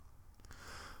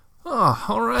Oh,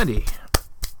 alrighty.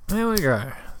 There we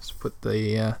go. Let's put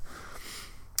the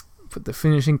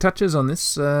finishing touches on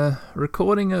this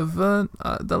recording of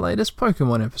the latest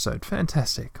Pokemon episode.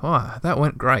 Fantastic. Wow, that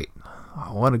went great.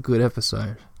 Oh, what a good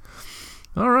episode.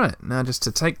 Alright, now just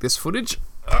to take this footage.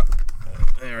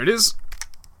 There it is.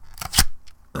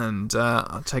 And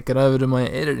I'll take it over to my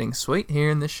editing suite here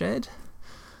in the shed.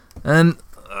 And...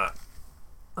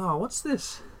 oh, what's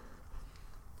this?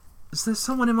 Is there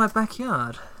someone in my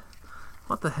backyard?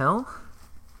 What the hell?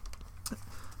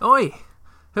 Oi!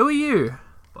 Who are you?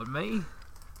 What, me?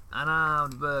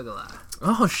 Unarmed burglar.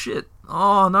 Oh, shit.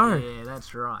 Oh, no. Yeah,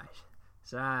 that's right.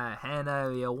 So, hand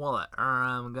over your wallet or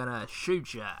I'm gonna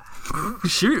shoot ya.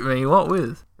 Shoot me? What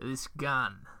with? This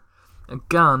gun. A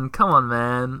gun? Come on,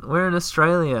 man. We're in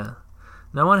Australia.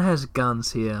 No one has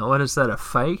guns here. What is that, a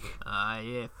fake?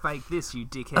 Yeah, fake this, you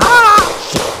dickhead.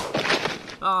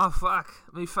 Oh, fuck.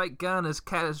 My fake gun has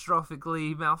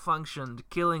catastrophically malfunctioned,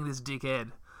 killing this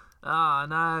dickhead. Oh,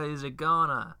 no, he's a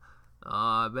goner. Oh,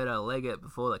 I better leg it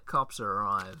before the cops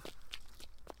arrive.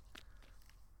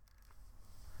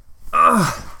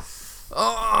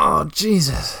 Oh,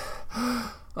 Jesus.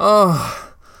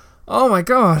 Oh my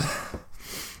God.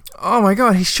 Oh my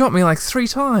God, he shot me like 3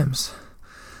 times.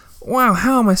 Wow,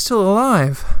 how am I still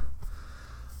alive?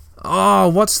 Oh,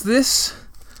 what's this?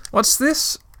 What's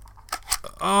this?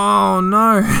 Oh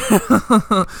no.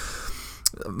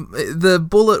 The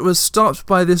bullet was stopped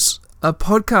by this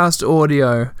podcast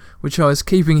audio, which I was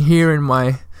keeping here in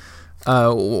my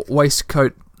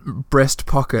waistcoat breast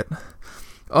pocket.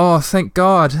 Oh, thank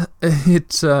God.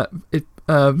 It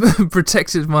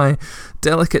protected my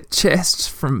delicate chest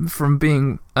from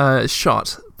being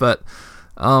shot. But,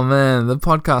 oh man, the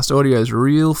podcast audio is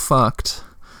real fucked.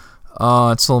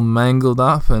 Oh, it's all mangled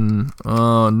up and,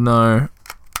 oh no.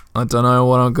 I don't know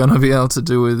what I'm going to be able to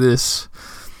do with this.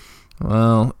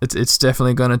 Well, it's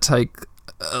definitely going to take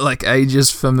like ages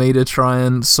for me to try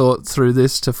and sort through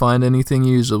this to find anything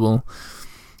usable.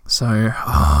 So,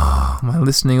 my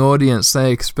listening audience,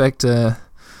 they expect a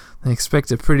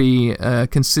pretty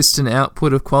consistent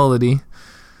output of quality.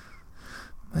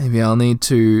 Maybe I'll need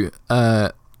to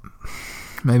go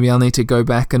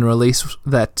back and release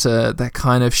that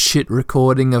kind of shit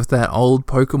recording of that old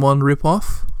Pokemon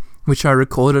ripoff, which I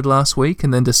recorded last week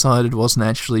and then decided wasn't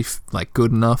actually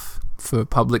good enough for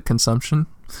public consumption.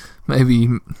 Maybe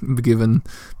given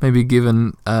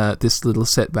this little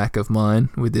setback of mine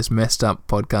with this messed up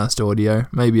podcast audio,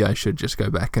 maybe I should just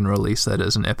go back and release that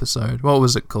as an episode. What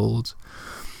was it called?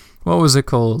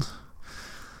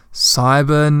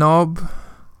 Cyber Knob?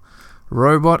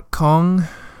 Robot Kong?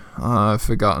 Oh, I've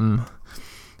forgotten.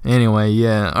 Anyway,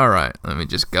 yeah, alright, let me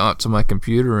just go up to my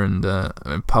computer and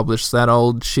publish that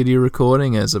old shitty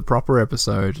recording as a proper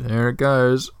episode. There it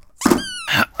goes.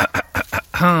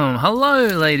 Hello,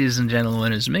 ladies and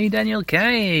gentlemen, it's me, Daniel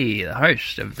K, the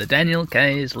host of the Daniel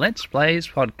K's Let's Plays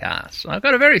podcast. I've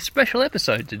got a very special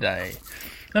episode today.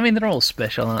 I mean, they're all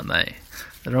special, aren't they?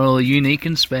 They're all unique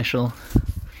and special.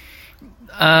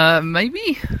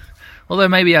 Maybe? Although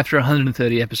maybe after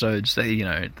 130 episodes,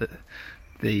 the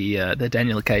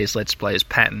Daniel K's Let's Plays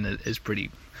pattern is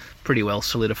pretty well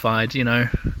solidified, Maybe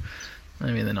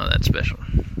they're not that special.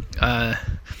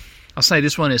 I'll say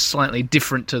this one is slightly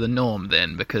different to the norm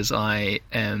then, because I'm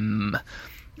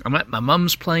at my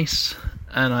mum's place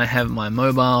and I have my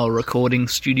mobile recording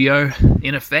studio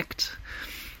in effect.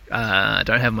 I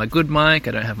don't have my good mic,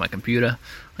 I don't have my computer.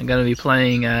 I'm going to be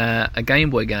playing a Game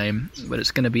Boy game, but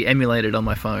it's going to be emulated on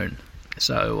my phone.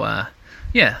 So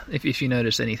yeah, if you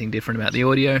notice anything different about the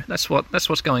audio, that's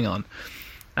what's going on.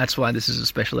 That's why this is a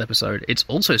special episode. It's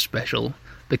also special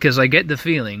because I kind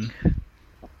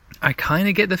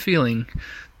of get the feeling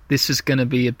this is going to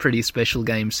be a pretty special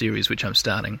game series which I'm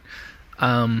starting.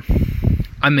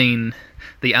 I mean,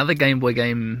 the other Game Boy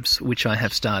games which I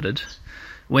have started,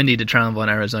 Wendy to Travon,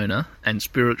 Arizona, and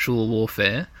Spiritual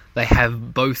Warfare, they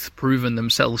have both proven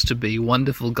themselves to be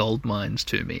wonderful gold mines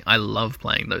to me. I love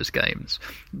playing those games.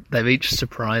 They've each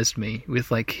surprised me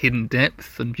with hidden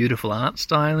depth and beautiful art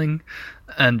styling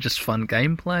and just fun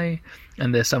gameplay.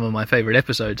 And they're some of my favourite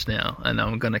episodes now, and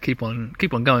I'm going to keep on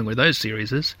going with those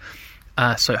series.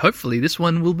 So hopefully this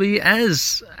one will be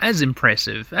as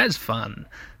impressive, as fun,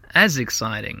 as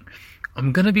exciting.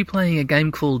 I'm going to be playing a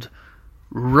game called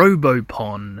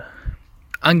Robopon.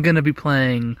 I'm going to be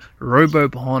playing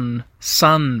Robopon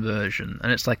Sun version,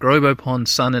 and it's like Robopon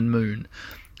Sun and Moon.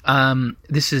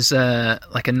 This is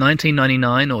like a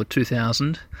 1999 or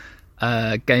 2000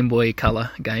 Game Boy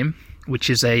Color game, which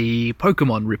is a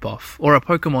Pokemon ripoff, or a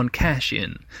Pokemon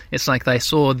cash-in. It's like they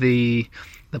saw the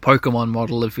Pokemon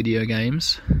model of video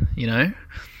games,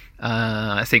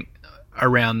 I think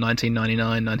around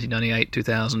 1999, 1998,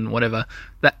 2000, whatever.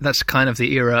 That's kind of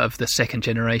the era of the second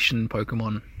generation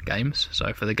Pokemon games.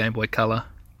 So for the Game Boy Color,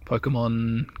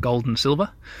 Pokemon Gold and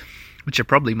Silver, which are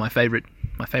probably my favorite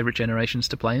generations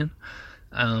to play in.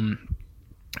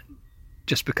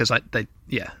 Just because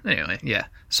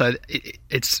so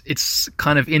it's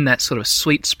kind of in that sort of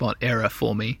sweet spot era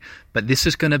for me. But this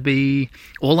is going to be,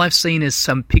 all I've seen is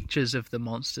some pictures of the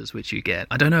monsters which you get.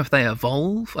 I don't know if they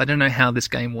evolve. I don't know how this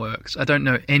game works. I don't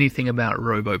know anything about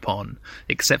Robopon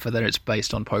except for that it's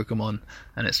based on Pokemon,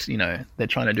 and it's, they're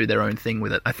trying to do their own thing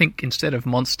with it. I think instead of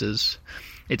monsters,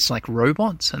 it's like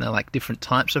robots, and they're like different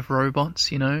types of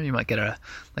robots. You might get a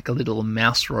little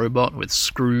mouse robot with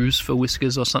screws for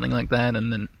whiskers or something like that,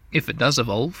 and then if it does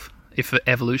evolve, if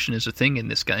evolution is a thing in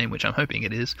this game, which I'm hoping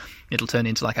it is, it'll turn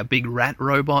into like a big rat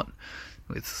robot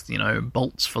with,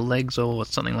 bolts for legs or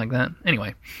something like that.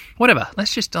 Anyway, whatever.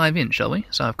 Let's just dive in, shall we?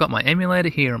 So I've got my emulator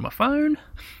here on my phone.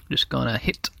 Just gonna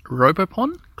hit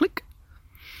Robopon. Click.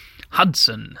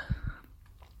 Hudson.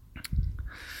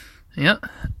 Yeah.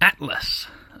 Atlas.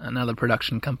 Another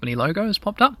production company logo has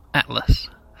popped up. Atlas.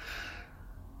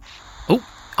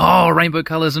 Oh, rainbow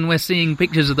colours, and we're seeing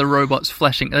pictures of the robots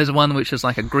flashing. There's one which is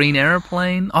like a green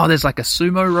aeroplane. Oh, there's like a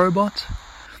sumo robot.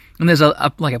 And there's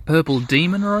a purple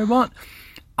demon robot.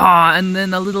 And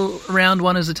then a little round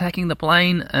one is attacking the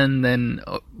plane, and then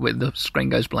the screen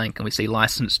goes blank, and we see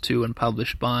licensed to and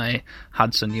published by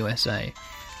Hudson USA.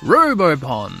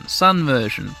 Robopon, Sun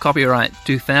version, copyright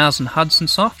 2000 Hudson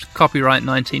Soft, copyright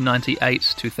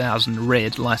 1998-2000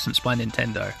 Red, licensed by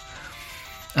Nintendo.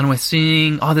 And we're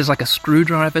seeing, there's like a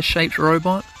screwdriver-shaped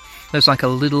robot. There's like a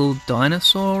little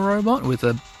dinosaur robot with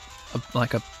a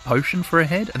potion for a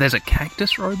head. There's a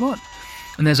cactus robot.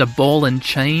 And there's a ball and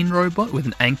chain robot with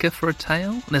an anchor for a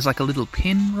tail. And there's like a little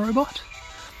pin robot.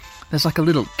 There's like a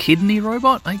little kidney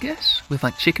robot, I guess, with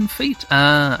like chicken feet.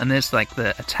 And there's like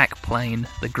the attack plane,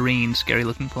 the green,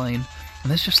 scary-looking plane.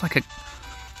 And there's just like a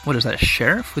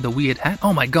sheriff with a weird hat?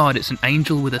 Oh my god, it's an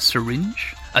angel with a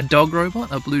syringe. A dog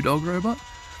robot, a blue dog robot.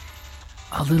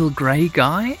 A little grey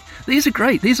guy. These are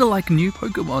great. These are like new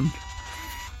Pokemon. And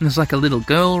there's like a little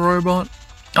girl robot.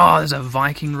 Oh, there's a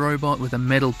Viking robot with a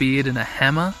metal beard and a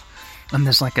hammer. And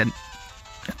there's like a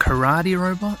karate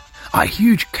robot. A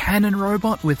huge cannon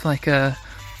robot with like a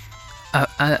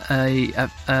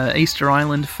Easter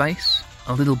Island face.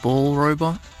 A little ball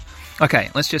robot. Okay,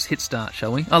 let's just hit start,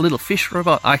 shall we? A little fish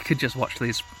robot. I could just watch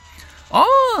these.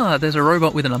 Oh, there's a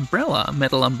robot with an umbrella, a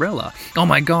metal umbrella. Oh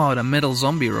my god, a metal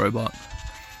zombie robot.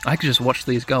 I could just watch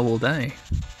these go all day.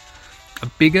 A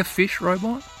bigger fish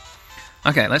robot?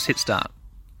 Okay, let's hit start.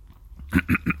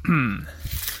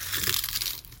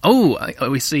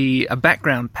 We see a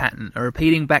background pattern, a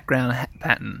repeating background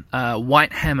pattern.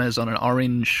 White hammers on an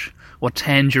orange or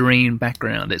tangerine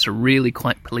background. It's a really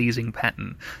quite pleasing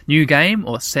pattern. New game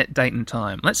or set date and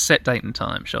time? Let's set date and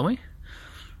time, shall we?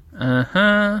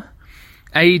 AD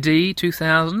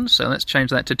 2000, so let's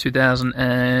change that to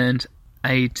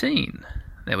 2018.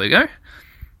 There we go.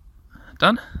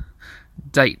 Done.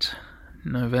 Date.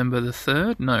 November the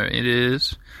 3rd? No, it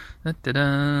is... So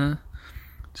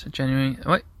January...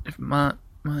 Wait.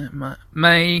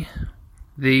 May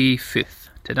the 5th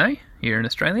today, here in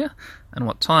Australia. And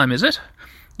what time is it?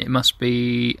 It must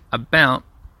be about...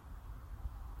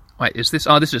 Wait, is this...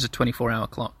 Oh, this is a 24-hour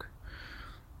clock.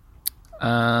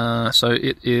 So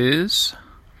it is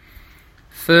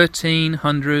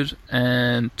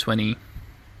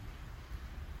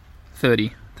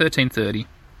 1330.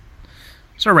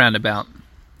 So around about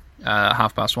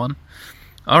 1:30.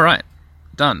 Alright,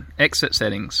 done. Exit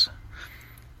settings.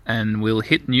 And we'll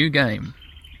hit new game.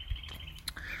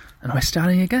 And we're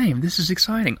starting a game. This is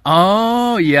exciting.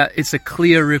 Oh, yeah, it's a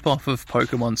clear rip-off of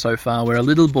Pokemon so far. We're a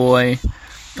little boy,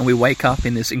 and we wake up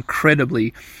in this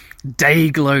incredibly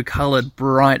day-glow-coloured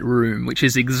bright room, which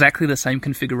is exactly the same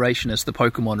configuration as the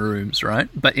Pokemon rooms, right?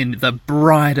 But in the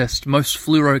brightest, most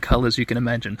fluoro colours you can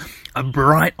imagine. A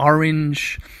bright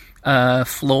orange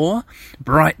floor,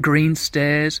 bright green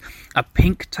stairs, a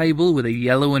pink table with a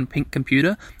yellow and pink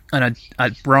computer, and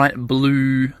a bright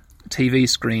blue TV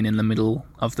screen in the middle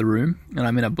of the room. And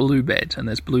I'm in a blue bed, and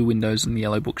there's blue windows and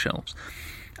yellow bookshelves.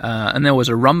 And there was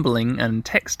a rumbling, and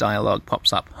text dialogue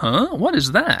pops up. Huh? What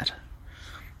is that?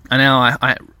 And now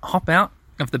I hop out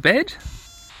of the bed.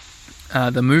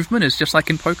 The movement is just like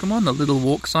in Pokemon. The little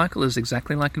walk cycle is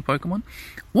exactly like in Pokemon.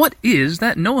 What is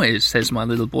that noise? Says my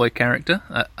little boy character.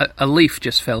 A leaf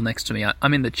just fell next to me.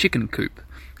 I'm in the chicken coop.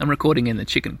 I'm recording in the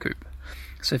chicken coop.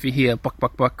 So if you hear buck,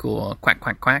 buck, buck or quack,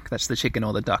 quack, quack, that's the chicken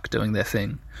or the duck doing their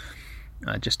thing.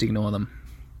 Just ignore them.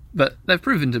 But they've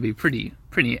proven to be pretty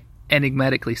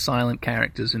enigmatically silent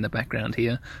characters in the background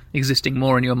here, existing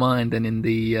more in your mind than in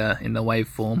the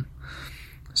waveform.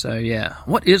 So yeah,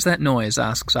 what is that noise?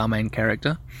 Asks our main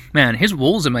character. Man, his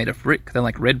walls are made of brick. They're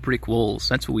like red brick walls.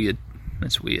 That's weird.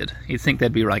 You'd think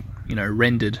they'd be like,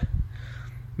 rendered.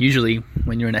 Usually,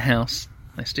 when you're in a house,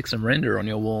 they stick some render on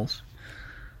your walls.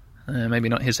 Maybe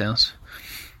not his house.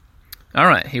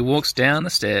 Alright, he walks down the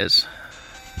stairs.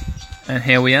 And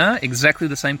here we are, exactly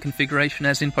the same configuration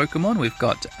as in Pokemon. We've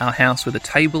got our house with a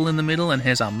table in the middle, and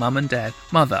here's our mum and dad.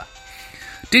 Mother,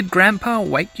 did Grandpa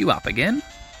wake you up again?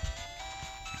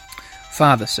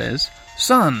 Father says,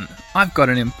 Son, I've got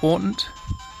an important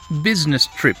business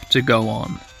trip to go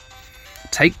on.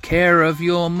 Take care of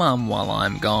your mum while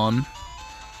I'm gone.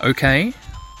 Okay?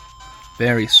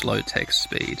 Very slow text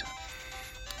speed.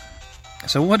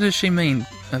 So what does she mean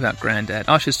about Granddad?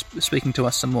 Oh, she's speaking to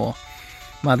us some more.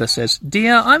 Mother says,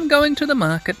 Dear, I'm going to the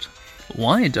market.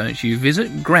 Why don't you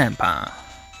visit Grandpa?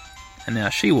 And now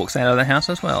she walks out of the house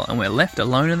as well, and we're left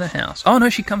alone in the house. Oh no,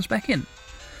 she comes back in.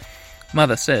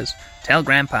 Mother says, Tell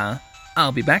Grandpa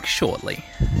I'll be back shortly.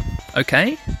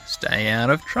 Okay, stay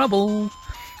out of trouble.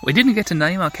 We didn't get to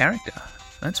name our character.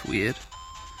 That's weird.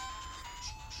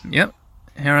 Yep,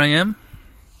 here I am.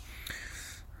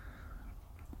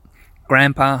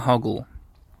 Grandpa Hoggle.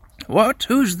 What?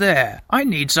 Who's there? I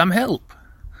need some help.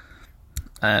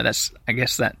 I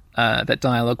guess that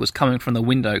dialogue was coming from the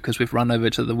window because we've run over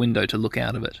to the window to look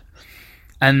out of it.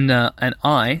 And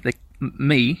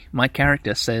my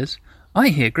character says, I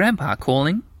hear Grandpa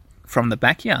calling from the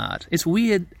backyard. It's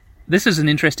weird. This is an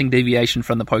interesting deviation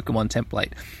from the Pokemon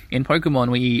template. In Pokemon,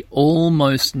 we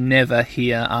almost never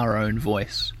hear our own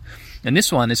voice. And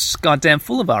this one is goddamn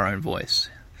full of our own voice.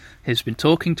 He's been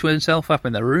talking to himself up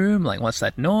in the room, like, what's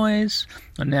that noise?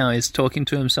 And now he's talking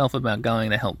to himself about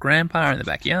going to help Grandpa in the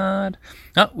backyard.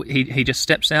 Oh, he just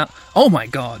steps out. Oh my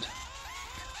god,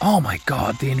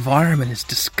 the environment is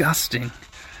disgusting.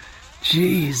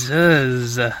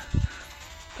 Jesus.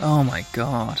 Oh my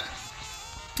god.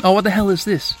 Oh, what the hell is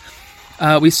this?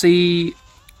 We see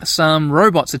some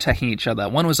robots attacking each other.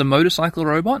 One was a motorcycle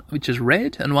robot, which is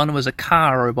red, and one was a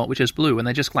car robot, which is blue, and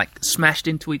they just, smashed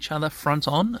into each other front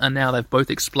on, and now they've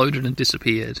both exploded and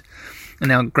disappeared. And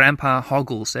now Grandpa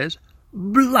Hoggle says,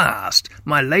 Blast!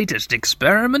 My latest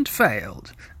experiment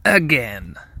failed.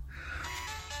 Again.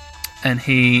 And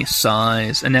he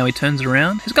sighs, and now he turns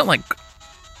around. He's got,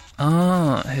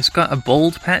 he's got a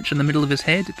bald patch in the middle of his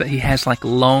head, but he has,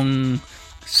 long,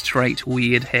 straight,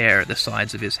 weird hair at the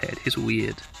sides of his head. He's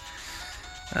weird.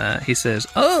 He says,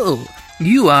 Oh,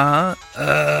 you are,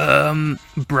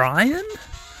 Brian?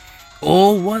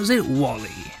 Or was it Wally?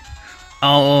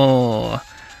 Oh,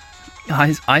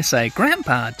 I say,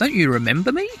 Grandpa, don't you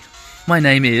remember me? My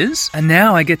name is, and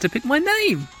now I get to pick my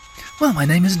name. Well, my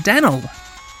name is Daniel.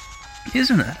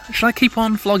 Isn't it? Should I keep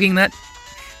on flogging that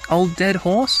old dead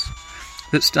horse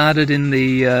that started in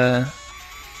the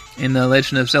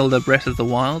Legend of Zelda Breath of the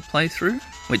Wild playthrough,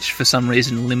 which for some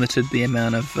reason limited the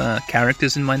amount of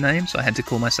characters in my name, so I had to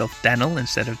call myself Daniel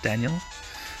instead of Daniel.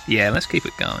 Yeah, let's keep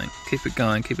it going. Keep it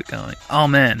going. Oh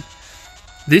man,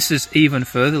 this is even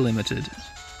further limited.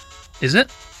 Is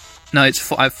it? No,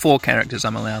 I have 4 characters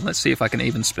I'm allowed. Let's see if I can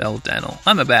even spell Daniel.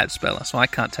 I'm a bad speller, so I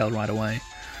can't tell right away.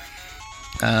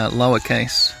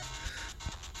 Lowercase.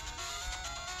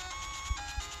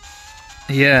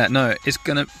 Yeah, no, it's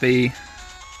gonna be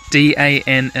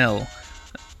D-A-N-L.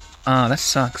 Ah, that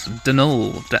sucks.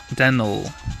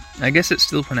 Danul. I guess it's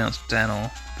still pronounced Danul,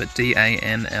 but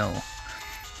D-A-N-L.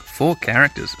 4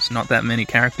 characters. It's not that many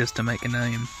characters to make a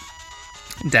name.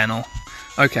 Danul.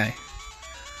 Okay.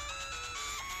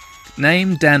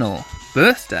 Name Danul.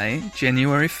 Birthday,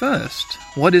 January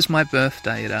 1st. What is my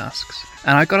birthday, it asks.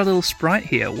 And I got a little sprite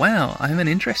here. Wow, I'm an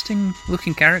interesting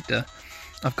looking character.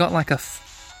 I've got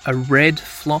a red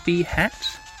floppy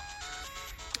hat.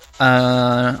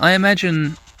 I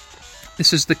imagine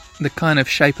this is the kind of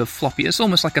shape of floppy. It's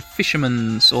almost like a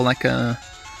fisherman's, or I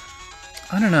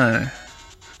don't know.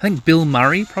 I think Bill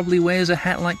Murray probably wears a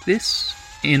hat like this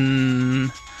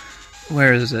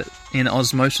where is it? In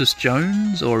Osmosis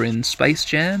Jones or in Space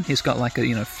Jam. He's got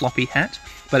a floppy hat,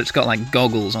 but it's got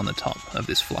goggles on the top of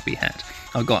this floppy hat.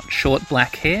 I've got short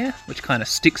black hair, which kind of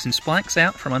sticks and spikes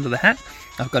out from under the hat.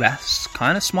 I've got a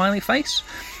kind of smiley face.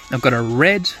 I've got a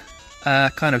red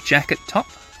kind of jacket top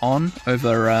on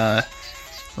over a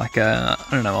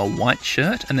white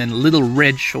shirt, and then little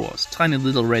red shorts, tiny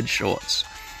little red shorts,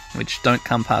 which don't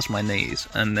come past my knees.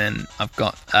 And then I've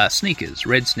got sneakers,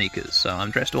 red sneakers, so I'm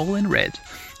dressed all in red.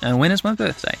 And when is my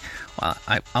birthday? Well,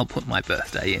 I'll put my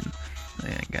birthday in.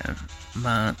 There you go.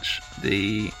 March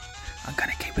the I'm going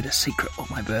to keep it a secret what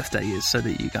my birthday is so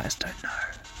that you guys don't know.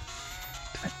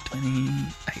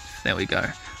 28th. There we go.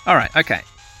 Alright, okay.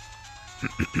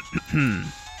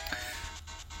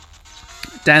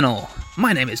 Daniel.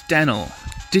 My name is Daniel.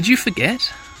 Did you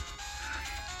forget?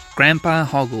 Grandpa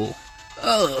Hoggle.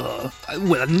 Oh,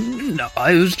 well, no,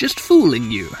 I was just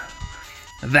fooling you.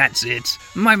 That's it.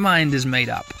 My mind is made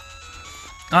up.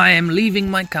 I am leaving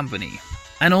my company,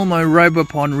 and all my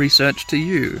Robopon research to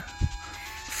you.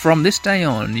 From this day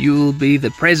on, you will be the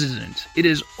president. It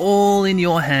is all in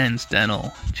your hands,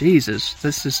 Daniel. Jesus,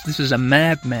 this is a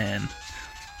madman.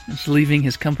 He's leaving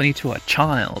his company to a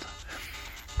child.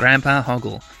 Grandpa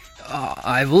Hoggle.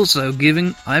 I'm also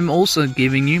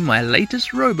giving you my latest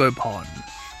Robopon.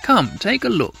 Come, take a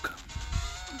look.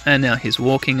 And now he's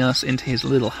walking us into his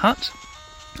little hut.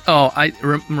 Oh,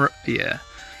 yeah.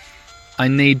 I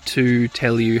need to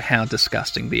tell you how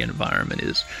disgusting the environment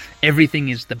is. Everything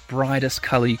is the brightest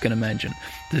colour you can imagine.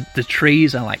 The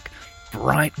trees are like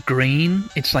bright green.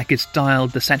 It's like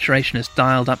the saturation is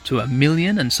dialed up to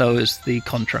 1,000,000, and so is the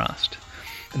contrast.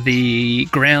 The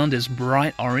ground is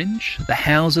bright orange. The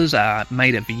houses are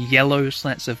made of yellow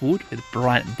slats of wood with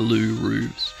bright blue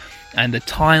roofs. And the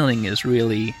tiling is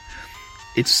really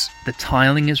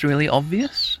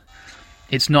obvious.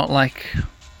 It's not like...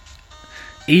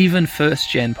 Even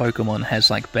first-gen Pokemon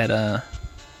has like better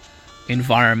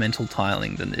environmental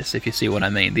tiling than this, if you see what I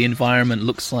mean. The environment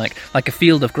looks like a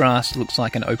field of grass looks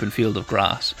like an open field of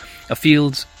grass. A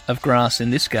field of grass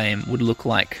in this game would look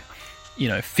like,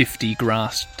 50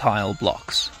 grass tile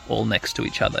blocks all next to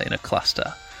each other in a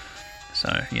cluster.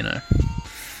 So,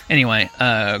 Anyway,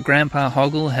 Grandpa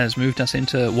Hoggle has moved us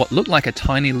into what looked like a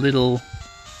tiny little,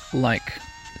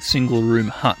 single-room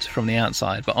hut from the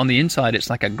outside, but on the inside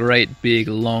it's like a great big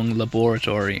long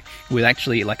laboratory with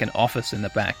actually like an office in the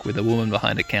back with a woman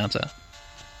behind a counter.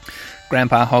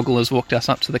 Grandpa Hoggle has walked us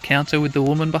up to the counter with the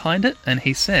woman behind it, and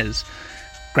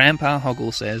Grandpa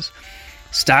Hoggle says,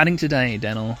 starting today,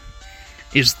 Daniel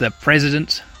is the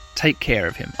president, take care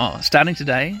of him. Oh, starting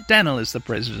today, Daniel is the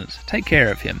president, take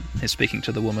care of him. He's speaking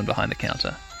to the woman behind the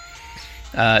counter.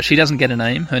 She doesn't get a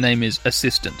name, her name is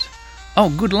Assistant. Oh,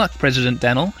 good luck, President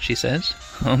Daniel, she says.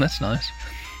 Oh, that's nice.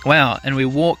 Wow, and we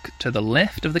walk to the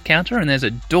left of the counter, and there's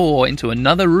a door into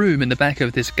another room in the back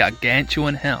of this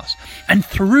gargantuan house. And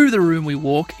through the room we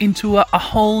walk into a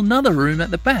whole nother room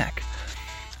at the back.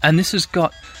 And this has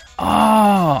got...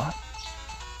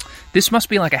 this must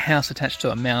be like a house attached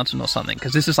to a mountain or something,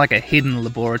 because this is like a hidden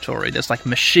laboratory. There's like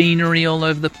machinery all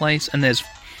over the place, and there's...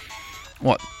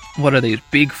 What are these?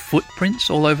 Big footprints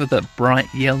all over the bright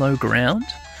yellow ground?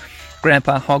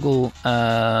 Grandpa Hoggle,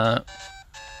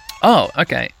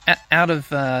 out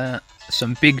of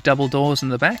some big double doors in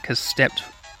the back has stepped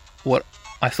what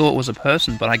I thought was a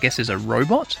person, but I guess is a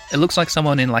robot. It looks like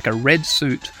someone in like a red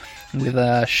suit with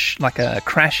a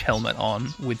crash helmet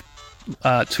on, with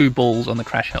 2 balls on the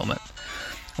crash helmet,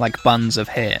 like buns of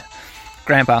hair.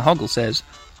 Grandpa Hoggle says,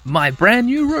 "My brand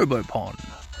new Robopon.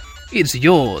 It's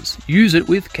yours. Use it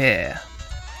with care."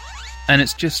 And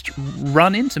it's just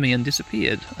run into me and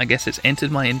disappeared. I guess it's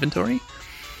entered my inventory.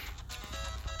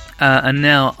 And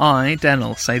now I,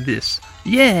 Daniel, say this.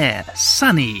 Yeah,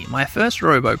 Sunny, my first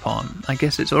Robopon. I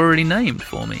guess it's already named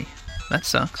for me. That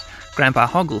sucks. Grandpa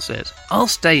Hoggle says, I'll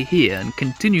stay here and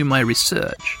continue my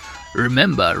research.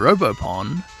 Remember,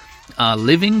 Robopon are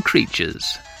living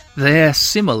creatures. They're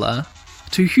similar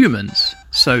to humans,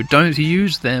 so don't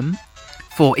use them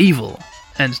for evil,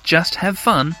 and just have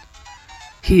fun.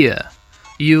 Here,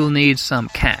 you'll need some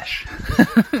cash.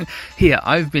 Here,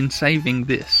 I've been saving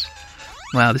this.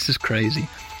 Wow, this is crazy.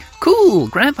 Cool,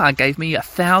 Grandpa gave me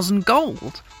 1,000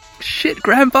 gold. Shit,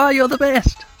 Grandpa, you're the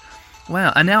best.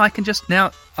 Wow, and now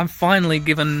I'm finally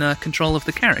given control of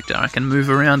the character. I can move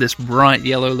around this bright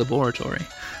yellow laboratory.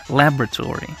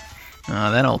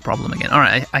 That old problem again.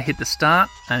 Alright, I hit the start,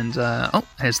 and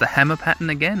here's the hammer pattern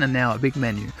again, and now a big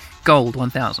menu. Gold,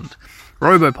 1,000.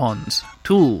 Robopons,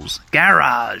 tools,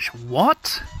 garage,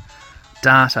 what?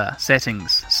 Data,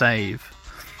 settings, save.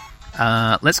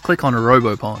 Let's click on a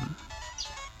Robopon.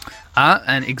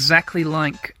 And exactly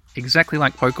like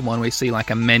Pokemon, we see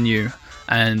like a menu,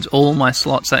 and all my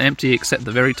slots are empty except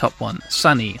the very top one.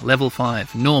 Sunny, level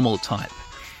 5, normal type.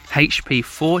 HP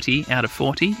 40 out of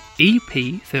 40,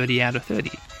 EP 30 out of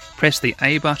 30. Press the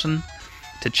A button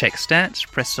to check stats,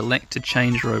 press select to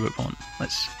change Robopon.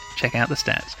 Let's check out the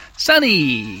stats.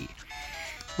 Sunny!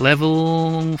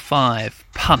 Level 5,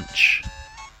 Punch.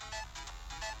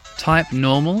 Type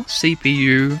normal,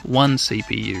 CPU 1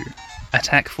 CPU.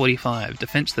 Attack 45,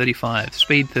 Defense 35,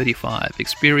 Speed 35,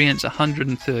 Experience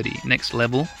 130, next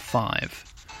level 5.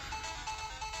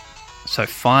 So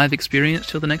 5 experience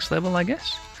till the next level, I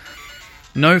guess?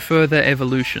 No further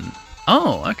evolution.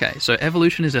 Oh, okay, so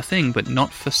evolution is a thing, but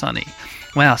not for Sunny.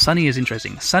 Wow, Sunny is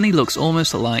interesting. Sunny looks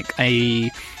almost like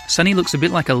Sunny looks a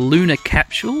bit like a lunar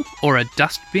capsule or a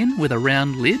dustbin with a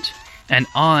round lid and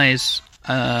eyes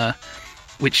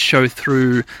which show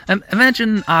through...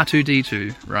 imagine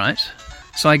R2-D2, right?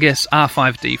 So I guess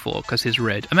R5-D4, because he's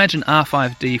red. Imagine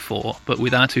R5-D4, but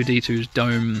with R2-D2's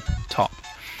dome top.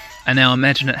 And now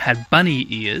imagine it had bunny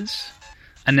ears,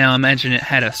 and now imagine it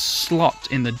had a slot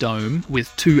in the dome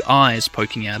with 2 eyes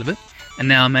poking out of it, and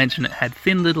now imagine it had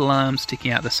thin little arms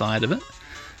sticking out the side of it,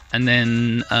 and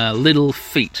then little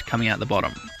feet coming out the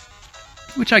bottom,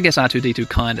 which I guess R2-D2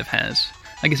 kind of has.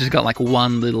 I guess it's got like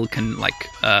one little tank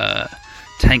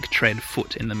tread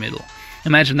foot in the middle.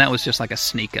 Imagine that was just like a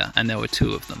sneaker, and there were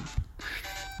 2 of them.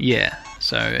 Yeah,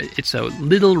 so it's a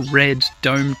little red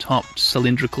dome-topped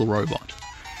cylindrical robot.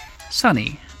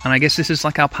 Sunny. And I guess this is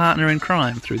like our partner in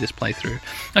crime through this playthrough.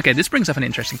 Okay, this brings up an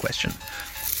interesting question.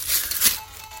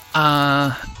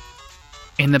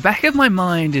 In the back of my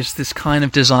mind is this kind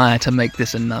of desire to make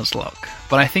this a Nuzlocke,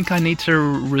 but I think I need to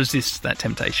resist that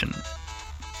temptation.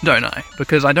 Don't I?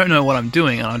 Because I don't know what I'm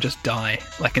doing and I'll just die,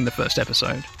 like in the first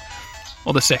episode.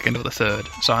 Or the second or the third.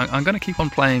 So I'm going to keep on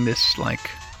playing this, like...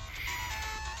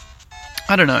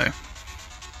 I don't know.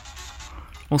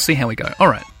 We'll see how we go.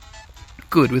 Alright.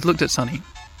 Good, we've looked at Sunny.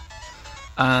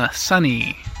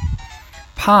 Sunny.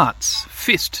 Parts.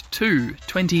 Fist 2.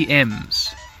 20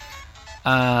 M's.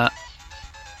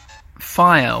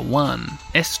 Fire 1.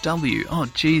 SW.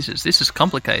 Oh, Jesus, this is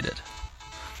complicated.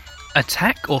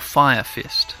 Attack or Fire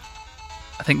Fist?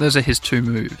 I think those are his 2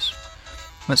 moves.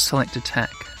 Let's select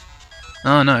attack.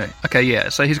 Oh, no. Okay, yeah,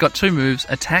 so he's got 2 moves,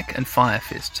 attack and Fire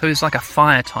Fist. So he's like a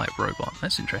fire-type robot.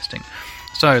 That's interesting.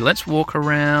 So let's walk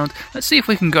around. Let's see if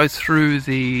we can go through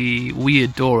the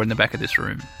weird door in the back of this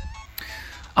room.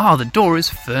 Oh, the door is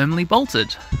firmly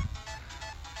bolted.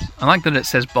 I like that it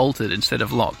says bolted instead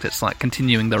of locked. It's like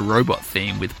continuing the robot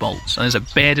theme with bolts. And there's a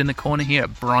bed in the corner here, a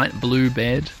bright blue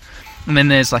bed. And then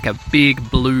there's like a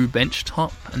big blue bench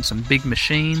top and some big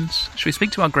machines. Should we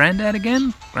speak to our granddad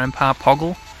again? Grandpa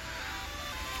Poggle?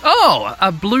 Oh,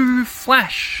 a blue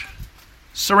flash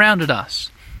surrounded us.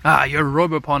 Ah, your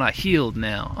Robopon are healed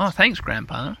now. Oh, thanks,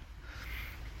 Grandpa.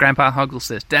 Grandpa Hoggle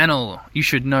says, Daniel, you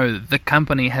should know the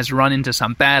company has run into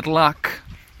some bad luck.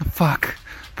 Fuck.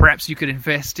 Perhaps you could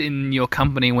invest in your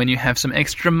company when you have some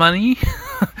extra money?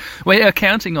 We're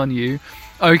counting on you.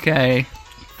 Okay.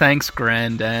 Thanks,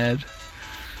 Granddad.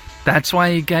 That's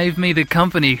why he gave me the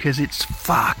company, because it's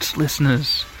fucked,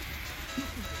 listeners.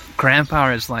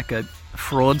 Grandpa is like a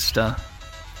fraudster.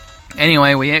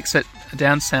 Anyway, we exit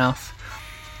down south.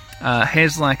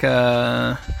 Here's like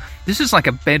a... This is like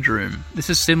a bedroom. This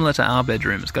is similar to our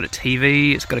bedroom. It's got a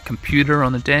TV. It's got a computer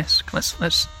on the desk.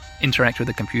 Let's interact with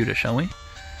the computer, shall we?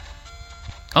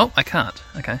 Oh, I can't.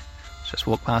 Okay. Let's just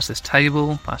walk past this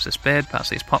table, past this bed, past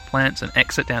these pot plants, and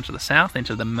exit down to the south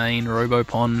into the main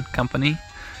Robopon company.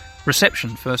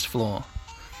 Reception, first floor.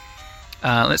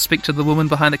 Let's speak to the woman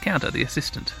behind the counter, the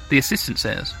assistant. The assistant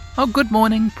says, "Oh, good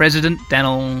morning, President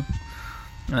Daniel."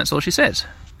 That's all she says.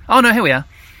 Oh, no, here we are.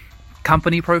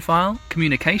 Company profile,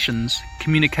 communications,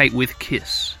 communicate with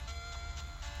KISS.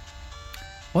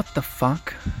 What the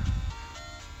fuck?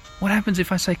 What happens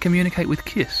if I say communicate with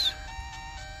KISS?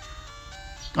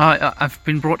 I've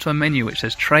been brought to a menu which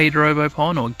says trade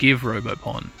Robopon or give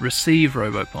Robopon, receive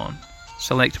Robopon,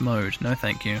 select mode, no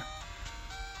thank you.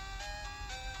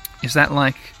 Is that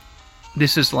like,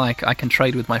 this is like I can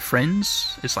trade with my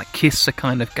friends? Is like KISS a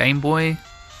kind of Game Boy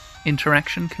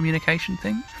interaction communication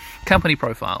thing? Company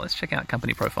profile, let's check out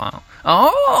company profile.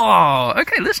 Oh,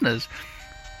 okay, listeners.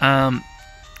 I'm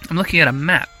looking at a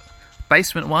map.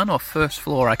 Basement 1 or first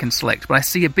floor I can select, but I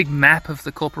see a big map of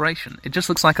the corporation. It just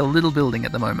looks like a little building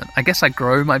at the moment. I guess I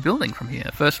grow my building from here.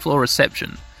 First floor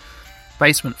reception.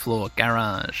 Basement floor,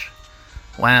 garage.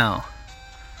 Wow.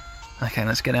 Okay,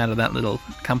 let's get out of that little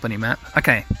company map.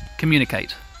 Okay,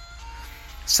 communicate.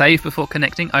 Save before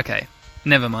connecting? Okay,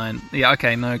 never mind. Yeah,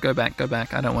 okay, no, go back.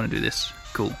 I don't want to do this.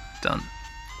 Cool, done.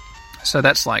 So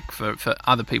that's like for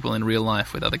other people in real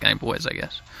life with other Game Boys, I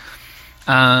guess.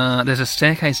 There's a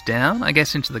staircase down, I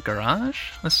guess, into the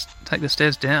garage. Let's take the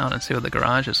stairs down and see what the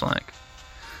garage is like.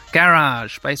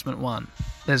 Garage, basement 1.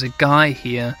 There's a guy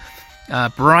here.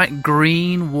 Bright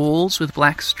green walls with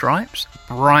black stripes.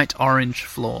 Bright orange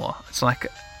floor. It's like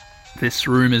this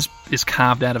room is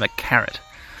carved out of a carrot.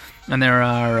 And there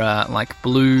are like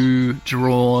blue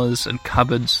drawers and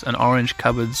cupboards and orange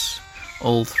cupboards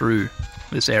all through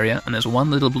this area. And there's one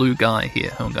little blue guy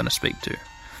here who I'm going to speak to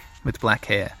with black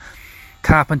hair.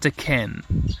 Carpenter Ken.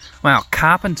 Wow,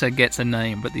 Carpenter gets a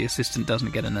name, but the assistant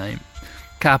doesn't get a name.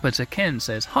 Carpenter Ken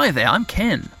says, "Hi there, I'm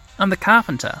Ken. I'm the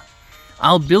carpenter.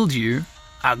 I'll build you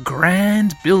a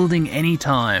grand building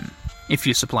anytime. If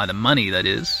you supply the money, that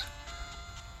is."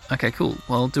 Okay, cool.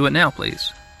 Well, do it now,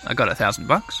 please. I got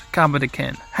 $1,000. Carpenter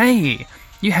Ken. "Hey,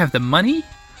 you have the money?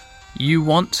 You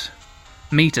want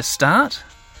me to start?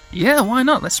 Yeah, why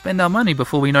not? Let's spend our money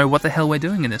before we know what the hell we're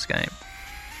doing in this game."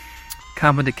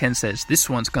 Carpenter Ken says, "This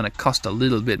one's going to cost a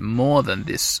little bit more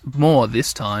this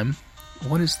time."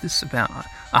 What is this about?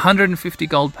 150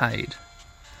 gold paid.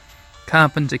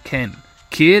 Carpenter Ken.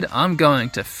 "Kid, I'm going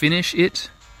to finish it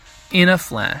in a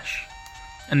flash."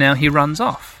 And now he runs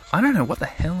off. I don't know what the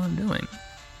hell I'm doing.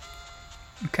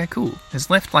 Okay, cool. There's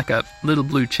left like a little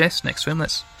blue chest next to him.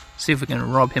 Let's see if we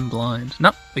can rob him blind.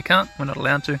 Nope, we can't. We're not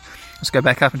allowed to. Let's go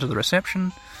back up into the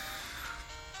reception.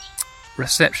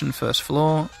 Reception, first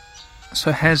floor.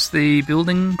 So has the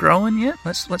building grown yet?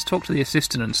 Let's talk to the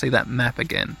assistant and see that map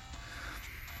again.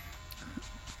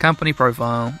 Company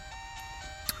profile.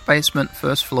 Basement,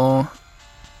 first floor.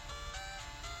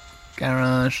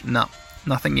 Garage. No,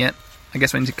 nothing yet. I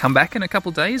guess we need to come back in a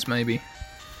couple days, maybe.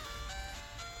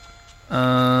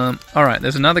 Alright,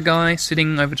 there's another guy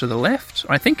sitting over to the left.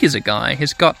 I think he's a guy.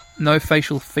 He's got no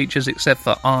facial features except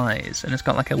for eyes. And he's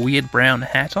got like a weird brown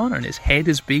hat on, and his head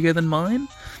is bigger than mine.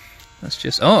 That's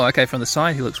just... Oh, okay, from the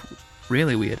side he looks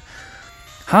really weird.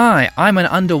 "Hi, I'm an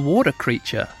underwater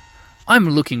creature. I'm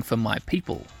looking for my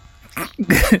people.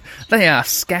 They are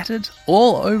scattered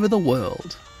all over the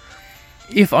world.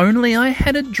 If only I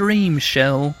had a dream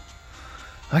shell."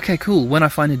 Okay, cool. When I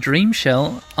find a dream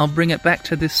shell, I'll bring it back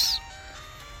to this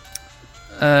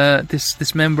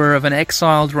member of an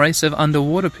exiled race of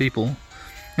underwater people.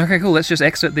 Okay, cool. Let's just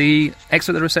exit the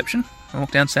reception and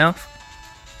walk down south.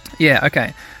 Yeah,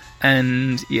 okay.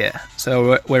 And yeah,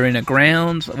 so we're in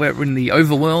we're in the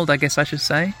overworld, I guess I should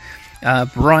say.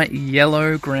 Bright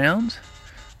yellow ground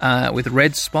with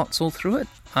red spots all through it.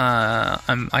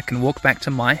 I can walk back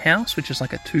to my house, which is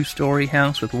like a 2-story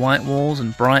house with white walls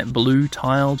and bright blue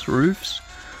tiled roofs.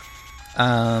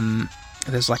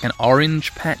 There's like an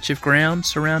orange patch of ground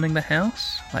surrounding the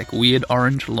house, like weird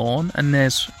orange lawn. And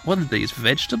there's, what are these,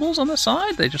 vegetables on the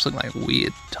side? They just look like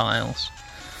weird tiles.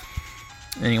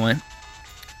 Anyway,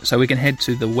 so we can head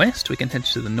to the west, we can head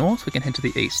to the north, we can head to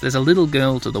the east. There's a little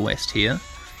girl to the west here.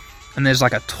 And there's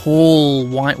like a tall,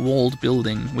 white-walled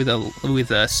building with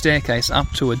a staircase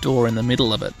up to a door in the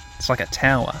middle of it. It's like a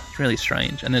tower. It's really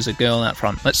strange. And there's a girl out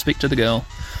front. Let's speak to the girl.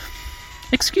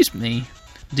 "Excuse me,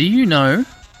 do you know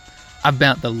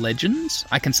about the legends?"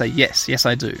 I can say, yes,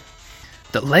 I do.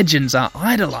 "The legends are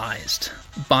idolized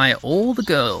by all the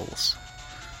girls."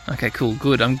 Okay, cool,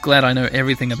 good. I'm glad I know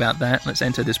everything about that. Let's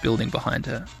enter this building behind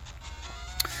her.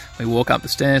 We walk up the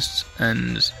stairs,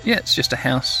 and yeah, it's just a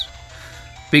house.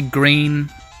 Big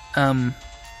green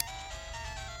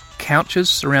couches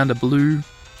surround a blue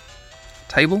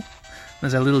table.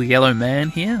 There's a little yellow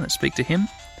man here. Let's speak to him.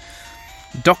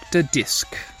 "Dr.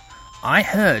 Disc. I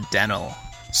heard, Daniel.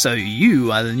 So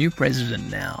you are the new president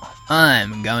now.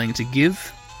 I'm going to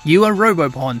give you a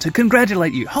Robopon to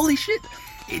congratulate you." Holy shit!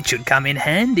 It should come in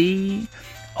handy.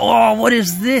 Oh, what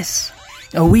is this?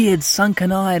 A weird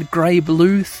sunken-eyed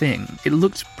grey-blue thing. It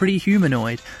looks pretty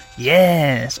humanoid.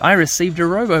 Yes, I received a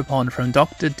Robopon from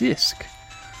Dr. Disc.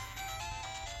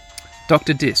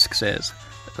 Dr. Disc says,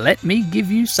 "Let me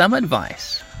give you some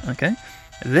advice." Okay.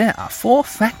 "There are 4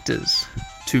 factors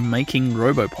to making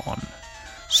Robopon.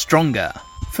 Stronger.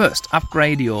 First,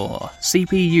 upgrade your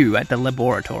CPU at the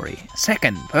laboratory.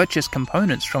 Second, purchase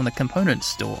components from the components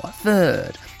store.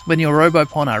 Third, when your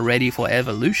Robopon are ready for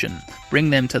evolution, bring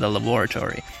them to the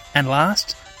laboratory. And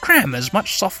last, cram as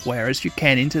much software as you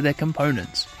can into their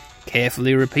components.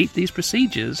 Carefully repeat these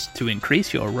procedures to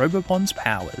increase your Robopon's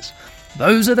powers.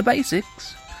 Those are the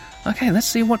basics." Okay, let's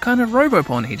see what kind of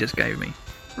Robopon he just gave me.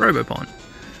 Robopon.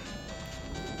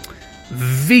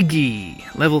 Viggy,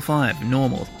 level 5,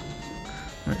 normal.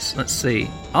 Let's see.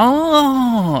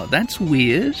 Oh, that's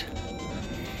weird.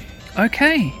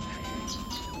 Okay.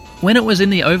 When it was in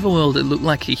the overworld, it looked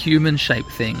like a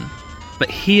human-shaped thing.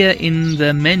 But here in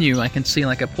the menu, I can see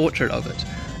like a portrait of it.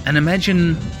 And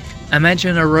imagine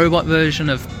a robot version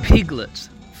of Piglet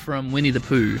from Winnie the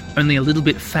Pooh, only a little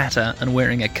bit fatter and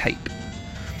wearing a cape.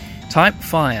 Type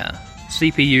fire.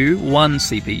 CPU, 1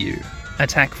 CPU.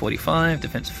 Attack 45,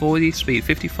 defense 40, speed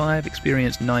 55,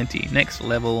 experience 90. Next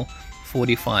level,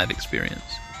 45 experience.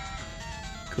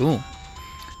 Cool.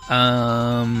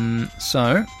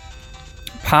 So,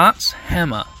 parts,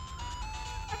 hammer.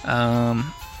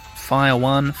 Fire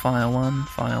 1, fire 1,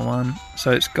 fire 1.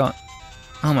 So it's got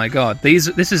Oh my god.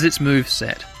 This is its move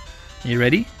set. You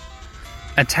ready?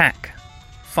 Attack.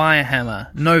 Fire Hammer.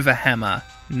 Nova Hammer.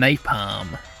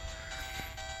 Napalm.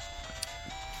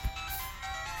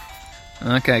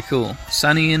 Okay, cool.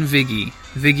 Sunny and Viggy.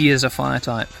 Viggy is a fire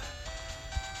type.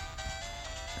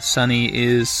 Sunny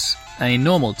is a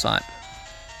normal type,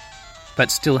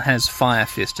 but still has Fire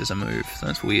Fist as a move. So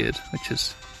that's weird, which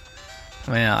is...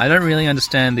 Well, I don't really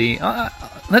understand the...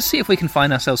 let's see if we can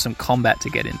find ourselves some combat to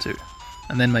get into,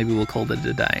 and then maybe we'll call it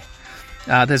a day.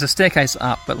 There's a staircase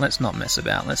up, but let's not mess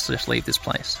about. Let's just leave this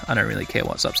place. I don't really care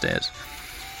what's upstairs.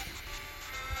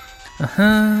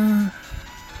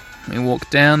 We walk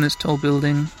down this tall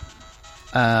building.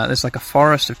 There's like a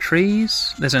forest of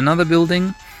trees. There's another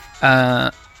building.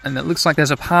 And it looks like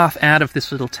there's a path out of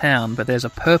this little town, but there's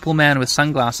a purple man with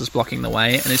sunglasses blocking the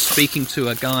way and is speaking to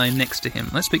a guy next to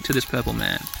him. Let's speak to this purple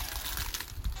man.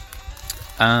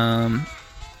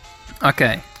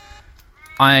 Okay.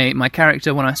 My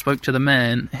character, when I spoke to the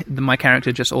man, my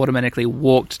character just automatically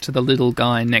walked to the little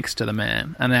guy next to the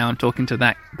man. And now I'm talking to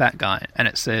that guy, and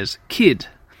it says, Kid.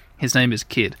 His name is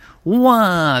Kid.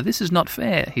 Wah, this is not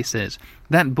fair, he says.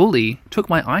 That bully took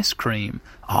my ice cream.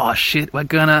 Oh shit, we're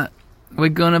gonna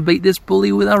beat this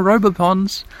bully with our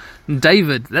Robopons.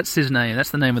 David, that's his name.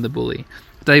 That's the name of the bully.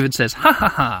 David says, ha ha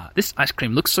ha, this ice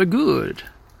cream looks so good.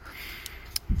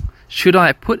 Should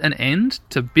I put an end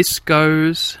to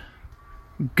Bisco's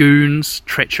goons'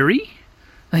 treachery?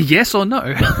 Yes or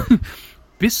no?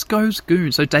 Bisco's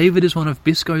goons. So David is one of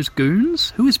Bisco's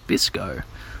goons? Who is Bisco?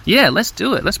 Yeah, let's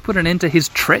do it. Let's put an end to his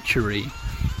treachery.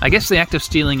 I guess the act of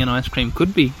stealing an ice cream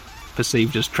could be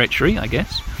perceived as treachery, I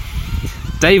guess.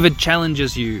 David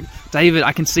challenges you. David,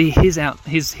 I can see his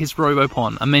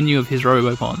Robopon, a menu of his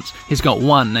Robopons. He's got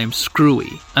one named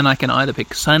Screwy, and I can either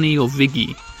pick Sunny or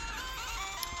Viggy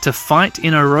to fight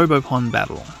in a Robopon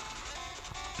battle.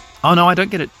 Oh no, I don't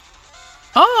get it.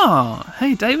 Oh,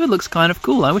 hey, David looks kind of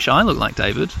cool. I wish I looked like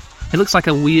David. He looks like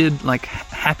a weird, like,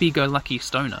 happy-go-lucky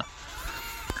stoner.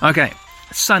 Okay,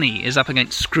 Sunny is up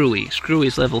against Screwy.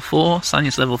 Screwy's level 4,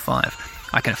 Sunny's level 5.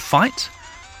 I can fight,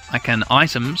 I can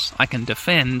items, I can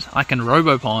defend, I can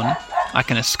Robopon, I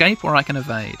can escape, or I can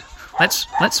evade.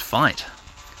 Let's fight.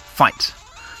 Fight.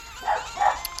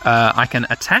 I can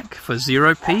attack for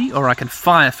 0p, or I can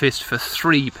Fire Fist for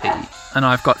 3p, and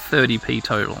I've got 30p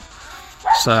total.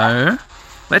 So,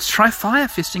 let's try Fire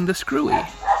Fisting the Screwy.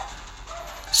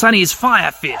 Sunny's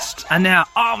Fire Fist, and now,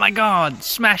 oh my god,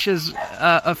 smashes,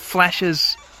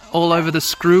 flashes all over the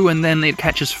screw, and then it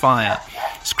catches fire.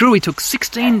 Screwy took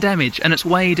 16 damage, and it's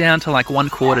way down to like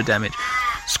 1/4 damage.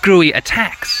 Screwy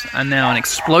attacks, and now an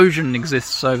explosion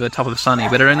exists over the top of Sunny,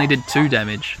 but it only did 2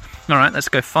 damage. Alright, let's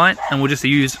go fight, and we'll just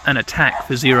use an attack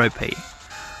for 0p.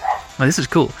 Well, this is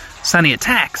cool. Sunny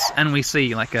attacks, and we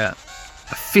see like a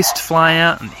fist fly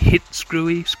out and hit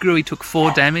Screwy. Screwy took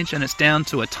 4 damage, and it's down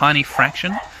to a tiny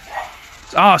fraction.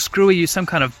 Oh, Screwy used some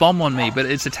kind of bomb on me, but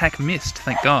its attack missed,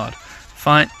 thank god.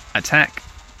 Fight, attack.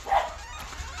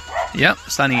 Yep,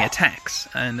 Sunny attacks,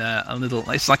 and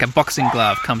it's like a boxing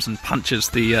glove comes and punches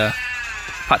the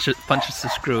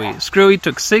Screwy. Screwy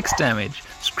took 6 damage.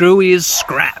 Screwy is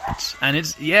scrapped, and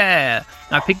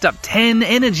I picked up 10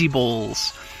 energy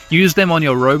balls. Use them on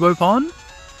your Robopon?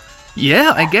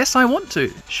 Yeah, I guess I want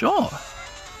to. Sure.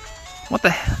 What the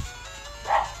hell?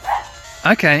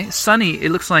 Okay, Sunny,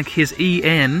 it looks like his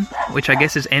EN, which I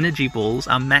guess is energy balls,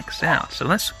 are maxed out. So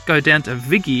let's go down to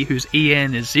Viggy, whose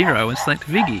EN is 0, and select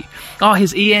Viggy. Oh,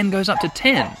 his EN goes up to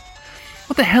 10.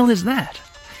 What the hell is that?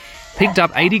 Picked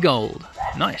up 80 gold.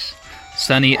 Nice.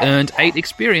 Sunny earned 8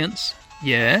 experience.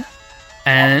 Yeah.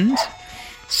 And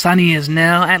Sunny is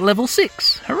now at level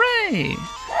 6. Hooray!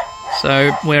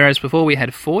 So, whereas before we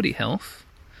had 40 health...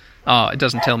 Oh, it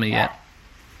doesn't tell me yet.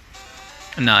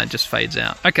 No, it just fades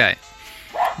out. Okay.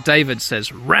 David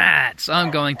says, Rats!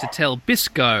 I'm going to tell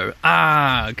Bisco.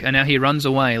 Arg! And now he runs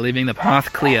away, leaving the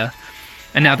path clear.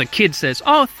 And now the kid says,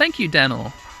 Oh, thank you,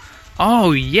 Daniel.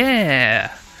 Oh,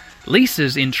 yeah!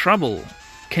 Lisa's in trouble.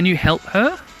 Can you help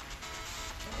her?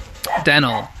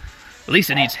 Daniel,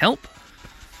 Lisa needs help?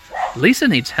 Lisa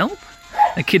needs help?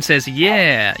 The kid says,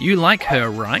 Yeah, you like her,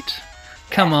 right?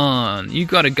 Come on, you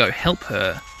gotta go help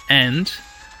her. And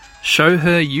show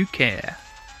her you care.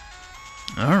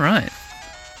 Alright.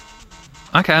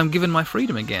 Okay, I'm given my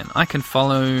freedom again. I can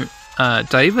follow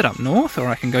David up north, or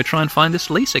I can go try and find this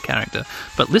Lisa character.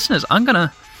 But listeners,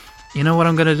 you know what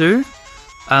I'm gonna do?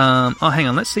 Oh, hang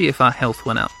on, let's see if our health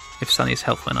went up. If Sunny's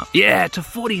health went up. Yeah, to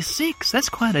 46! That's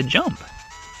quite a jump.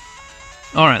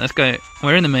 Alright, let's go.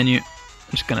 We're in the menu.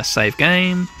 I'm just gonna save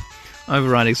game.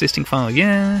 Override existing file,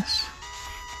 yes.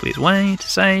 Please wait.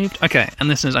 Saved. Okay, and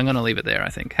listeners, I'm going to leave it there, I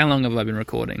think. How long have I been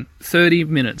recording? 30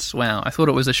 minutes. Wow, I thought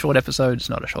it was a short episode.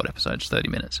 It's not a short episode. It's 30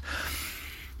 minutes.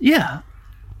 Yeah.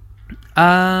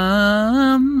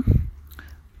 I'm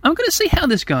going to see how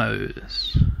this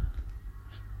goes.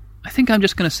 I think I'm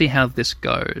just going to see how this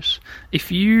goes.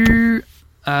 If you,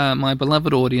 my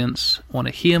beloved audience, want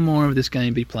to hear more of this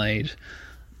game be played,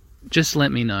 just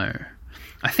let me know.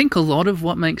 I think a lot of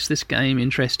what makes this game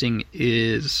interesting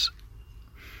is...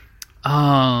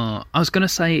 I was going to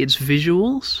say it's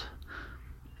visuals,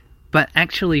 but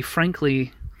actually,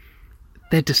 frankly,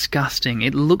 they're disgusting.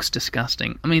 It looks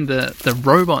disgusting. I mean, the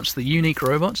robots, the unique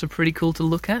robots are pretty cool to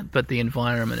look at, but the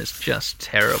environment is just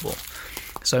terrible.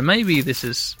 So maybe this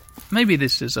is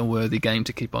a worthy game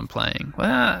to keep on playing.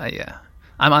 Well, yeah.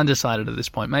 I'm undecided at this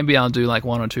point. Maybe I'll do like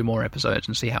 1 or 2 more episodes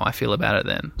and see how I feel about it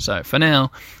then. So for now,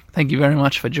 thank you very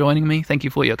much for joining me. Thank you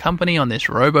for your company on this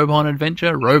Robopon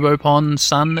adventure, Robopon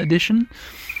Sun Edition.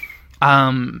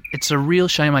 It's a real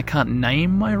shame I can't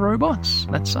name my robots.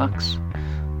 That sucks.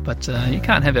 But you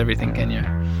can't have everything, can you?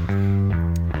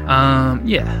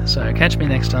 Yeah, so catch me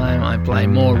next time I play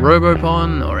more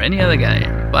Robopon or any other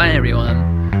game. Bye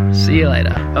everyone. See you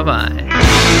later. Bye-bye.